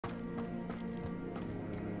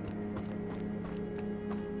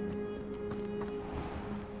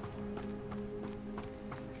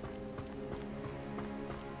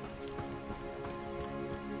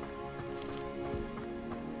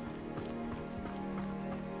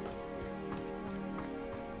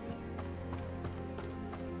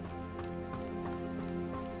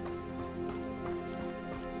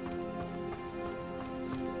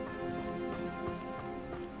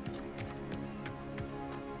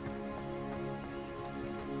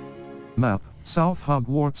Map, South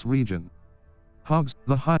Hogwarts region.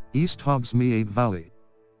 East Hogsmeade Valley.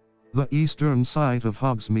 The eastern side of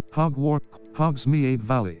Hogsmeade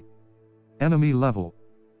Valley. Enemy level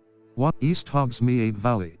 1. East Hogsmeade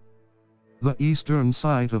Valley. The eastern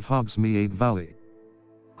side of Hogsmeade Valley.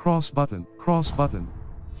 Cross button.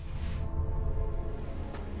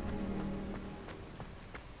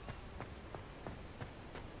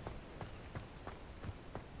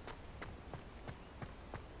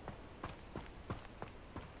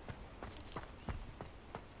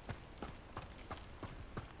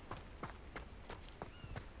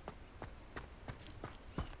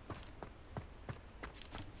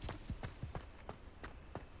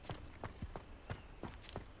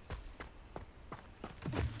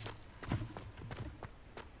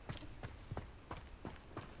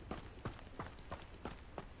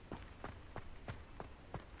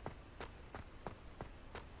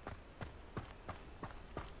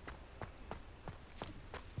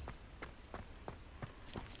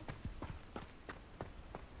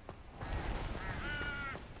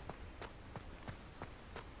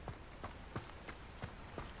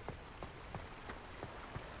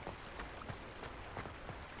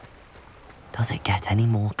 Does it get any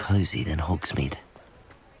more cozy than Hogsmeade?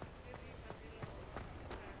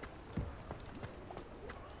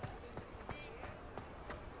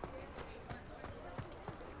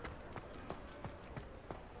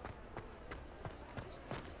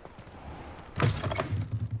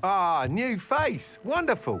 Ah, new face.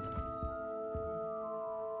 Wonderful.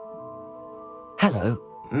 Hello,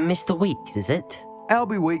 Mr. Weeks, is it?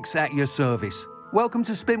 Albie Weeks at your service. Welcome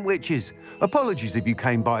to Spintwitches. Apologies if you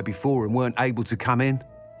came by before and weren't able to come in.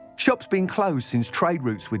 Shop's been closed since trade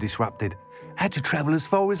routes were disrupted. Had to travel as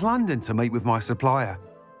far as London to meet with my supplier.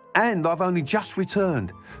 And I've only just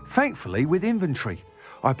returned, thankfully with inventory.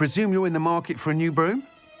 I presume you're in the market for a new broom?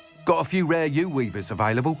 Got a few rare yew-weavers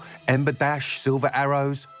available. Ember Dash, Silver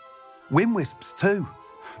Arrows. Wind Wisps too.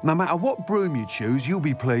 No matter what broom you choose, you'll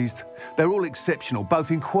be pleased. They're all exceptional,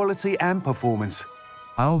 both in quality and performance.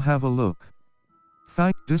 I'll have a look.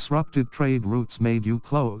 Disrupted trade routes made you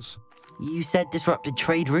close. You said disrupted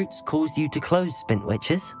trade routes caused you to close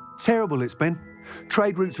Spintwitches? Terrible it's been.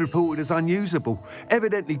 Trade routes reported as unusable.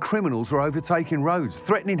 Evidently criminals are overtaking roads,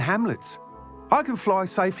 threatening hamlets. I can fly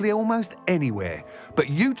safely almost anywhere, but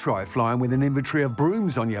you try flying with an inventory of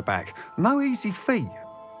brooms on your back. No easy feat.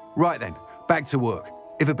 Right then, back to work.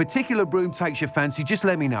 If a particular broom takes your fancy, just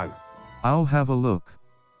let me know. I'll have a look.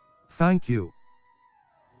 Thank you.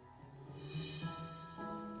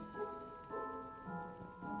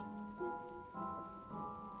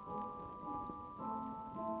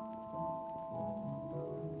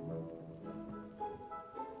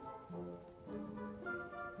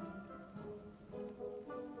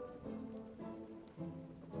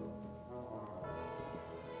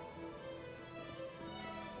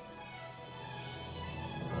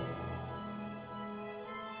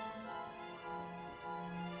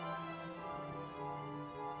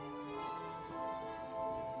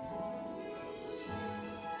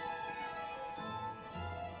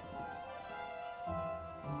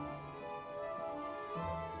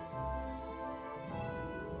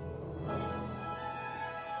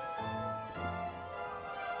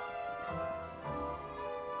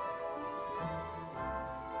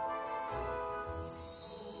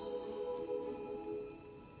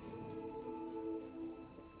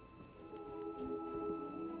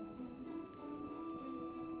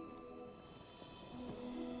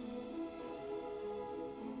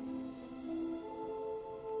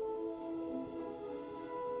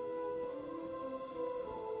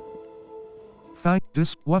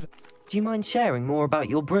 What? Do you mind sharing more about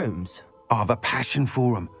your brooms? I've a passion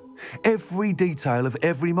for them. Every detail of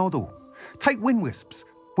every model. Take Wind Wisps,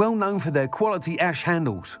 well known for their quality ash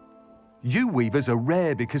handles. Yew-weavers are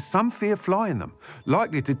rare because some fear flying them,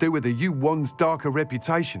 likely to do with the yew wand's darker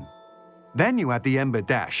reputation. Then you have the Ember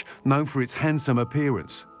Dash, known for its handsome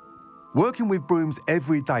appearance. Working with brooms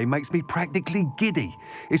every day makes me practically giddy.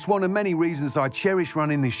 It's one of many reasons I cherish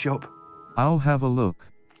running this shop. I'll have a look.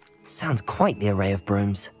 Sounds quite the array of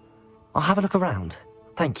brooms. I'll have a look around.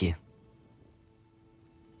 Thank you.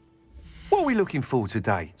 What are we looking for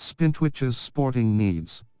today? Spintwitches sporting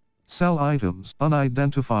needs. Sell items,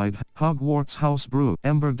 unidentified, Hogwarts House Broom,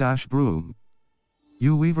 Ember Dash Broom.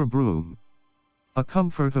 Yew-weaver Broom. A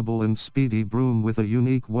comfortable and speedy broom with a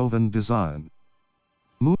unique woven design.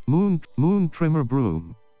 Moon Trimmer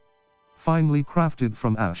Broom. Finely crafted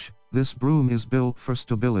from ash, this broom is built for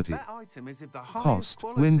stability. That item is of the highest Cost,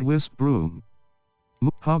 quality. Wind Wisp Broom.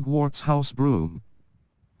 Hogwarts House Broom.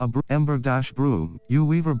 Ember Dash Broom,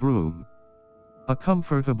 Yew-weaver Broom. A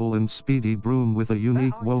comfortable and speedy broom with a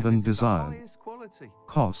unique That item woven is of the design. highest quality.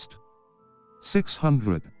 Cost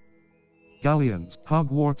 600 galleons.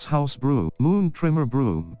 Hogwarts House Broom. Moon Trimmer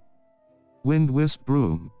Broom. Wind Wisp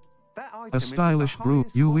Broom. That item A is of the stylish broom.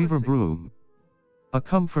 highest U Weaver quality. Broom. A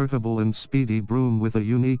comfortable and speedy broom with a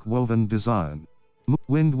unique woven design.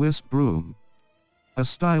 Wind Wisp Broom. A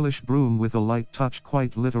stylish broom with a light touch,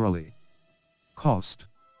 quite literally. Cost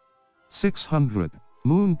 600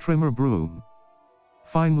 Moon Trimmer Broom.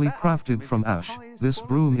 Finely That item crafted is from of the ash, highest this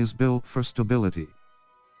broom quality. is built for stability.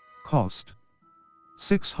 Cost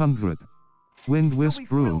 600 Wind You'll Wisp be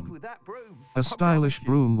thrilled Broom. with that broom, A I stylish promise you.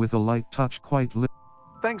 broom with a light touch, quite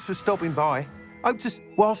Thanks for stopping by.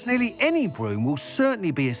 Whilst nearly any broom will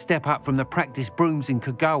certainly be a step up from the practice brooms in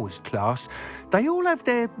Kagawa's class, they all have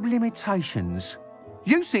their limitations.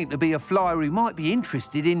 You seem to be a flyer who might be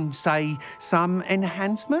interested in, say, some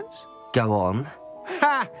enhancements? Go on.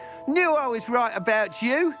 Ha! Knew I was right about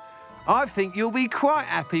you. I think you'll be quite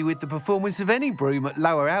happy with the performance of any broom at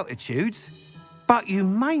lower altitudes. But you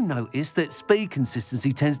may notice that speed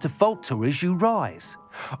consistency tends to falter as you rise.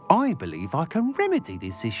 I believe I can remedy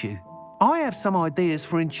this issue. I have some ideas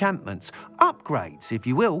for enchantments, upgrades, if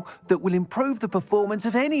you will, that will improve the performance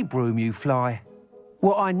of any broom you fly.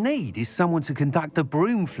 What I need is someone to conduct a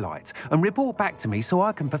broom flight and report back to me so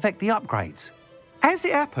I can perfect the upgrades. As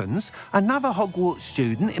it happens, another Hogwarts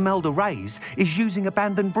student, Imelda Reyes, is using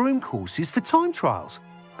abandoned broom courses for time trials.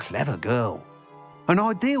 Clever girl. An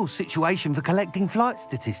ideal situation for collecting flight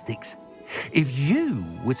statistics. If you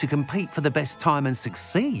were to compete for the best time and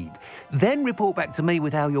succeed, then report back to me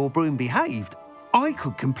with how your broom behaved, I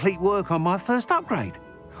could complete work on my first upgrade.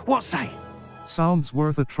 What say? Sounds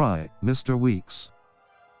worth a try, Mr. Weeks.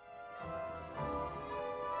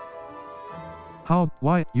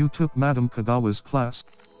 Why, you took Madam Kagawa's class?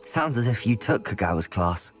 Sounds as if you took Kagawa's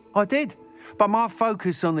class. I did, but my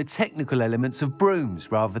focus on the technical elements of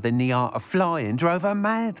brooms rather than the art of flying drove her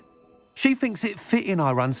mad. She thinks it fitting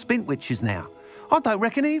I run Spintwitches now. I don't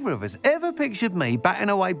reckon either of us ever pictured me batting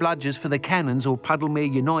away bludgers for the Cannons or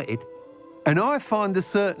Puddlemere United. And I find a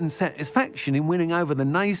certain satisfaction in winning over the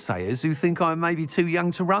naysayers who think I may be too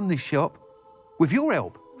young to run this shop. With your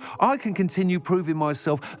help, I can continue proving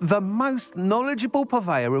myself the most knowledgeable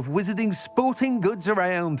purveyor of wizarding sporting goods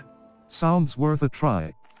around. Sounds worth a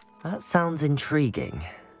try. That sounds intriguing.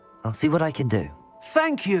 I'll see what I can do.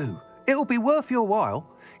 Thank you. It'll be worth your while.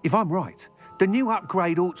 If I'm right, the new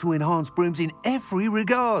upgrade ought to enhance brooms in every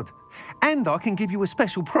regard. And I can give you a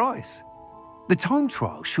special price. The time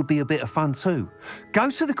trial should be a bit of fun too. Go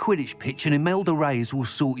to the Quidditch pitch and Imelda Reyes will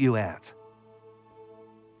sort you out.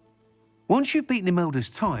 Once you've beaten Imelda's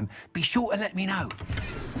time, be sure to let me know.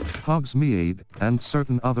 Hogsmeade, and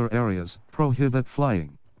certain other areas, prohibit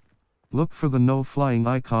flying. Look for the no flying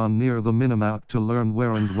icon near the minimap to learn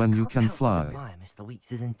where and when you can fly. Admire Mr.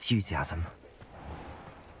 Weeks' enthusiasm.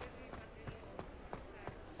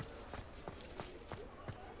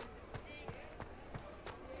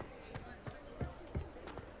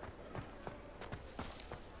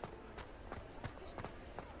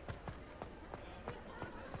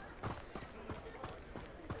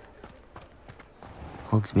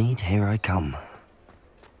 Hogsmeade, here I come.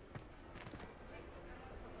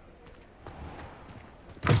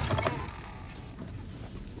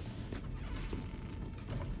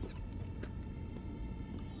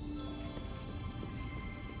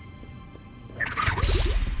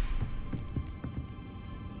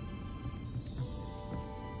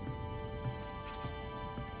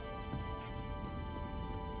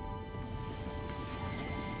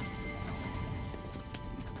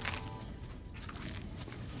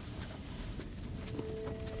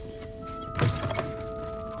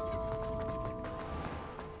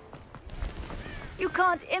 You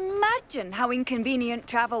can't imagine how inconvenient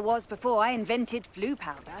travel was before I invented flu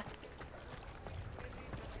powder.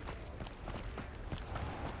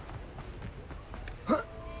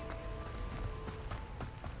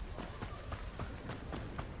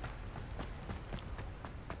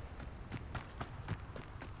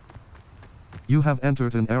 You have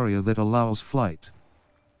entered an area that allows flight.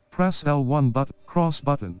 Press L1 cross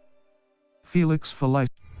button. Felix Felice.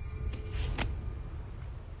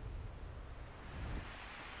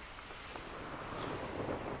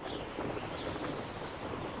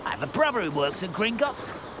 I have a brother who works at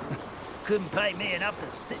Gringotts. Couldn't pay me enough to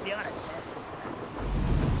sit behind a desk.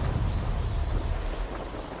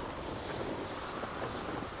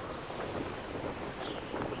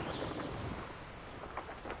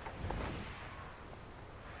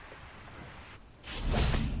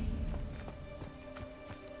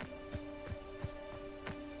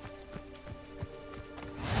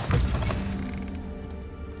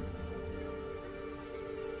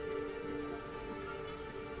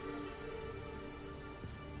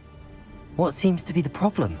 What seems to be the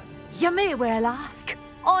problem? You may well ask.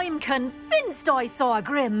 I'm convinced I saw a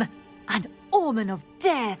grim. An omen of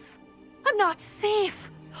death. I'm not safe.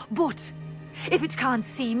 But if it can't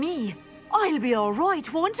see me, I'll be all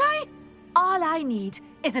right, won't I? All I need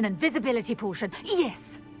is an invisibility potion.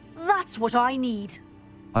 Yes, that's what I need.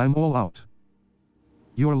 I'm all out.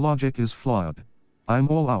 Your logic is flawed. I'm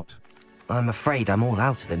all out. I'm afraid I'm all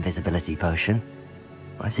out of invisibility potion.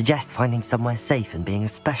 I suggest finding somewhere safe and being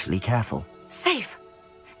especially careful. Safe?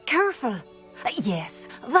 Careful? Yes,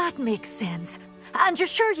 that makes sense. And you're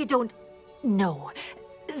sure you don't... No.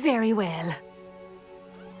 Very well.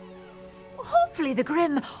 Hopefully the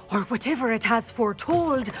Grim, or whatever it has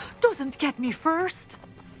foretold, doesn't get me first.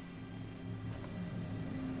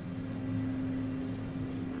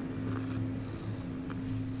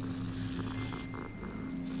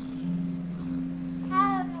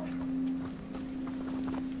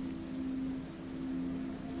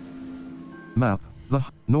 Map.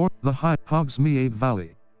 The High Hogsmeade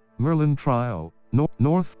Valley. Merlin Trio.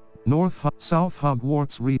 South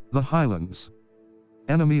Hogwarts The Highlands.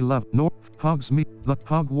 Enemy left. North Hogsmeade. The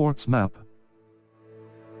Hogwarts map.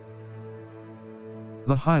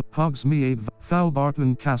 The High Hogsmeade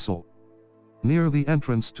Falbarton Castle. Near the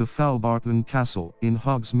entrance to Falbarton Castle in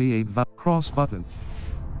Hogsmeade Cross button.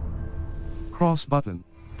 Cross button.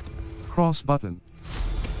 Cross button.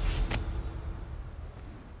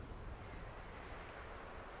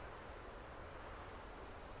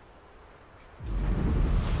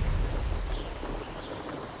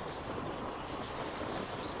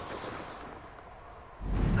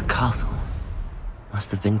 A castle.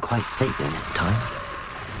 Must have been quite stately in its time.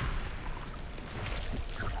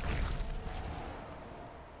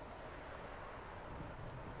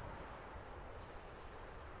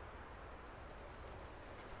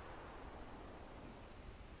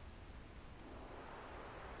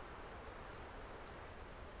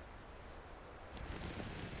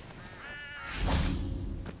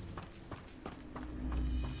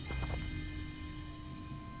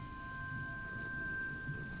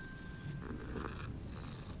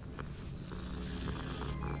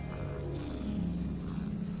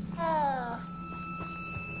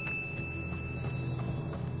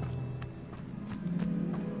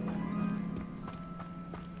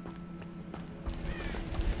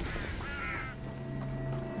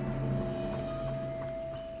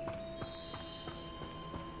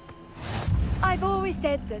 I've always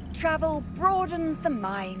said that travel broadens the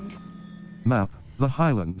mind. Map. The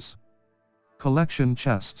Highlands. Collection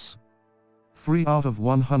chests. 3 out of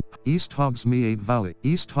 100. East Hogsmeade Valley.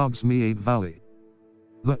 East Hogsmeade Valley.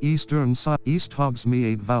 The eastern side. East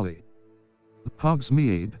Hogsmeade Valley.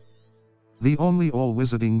 Hogsmeade. The only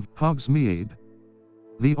all-wizarding Hogsmeade.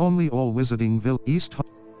 The only all-wizarding East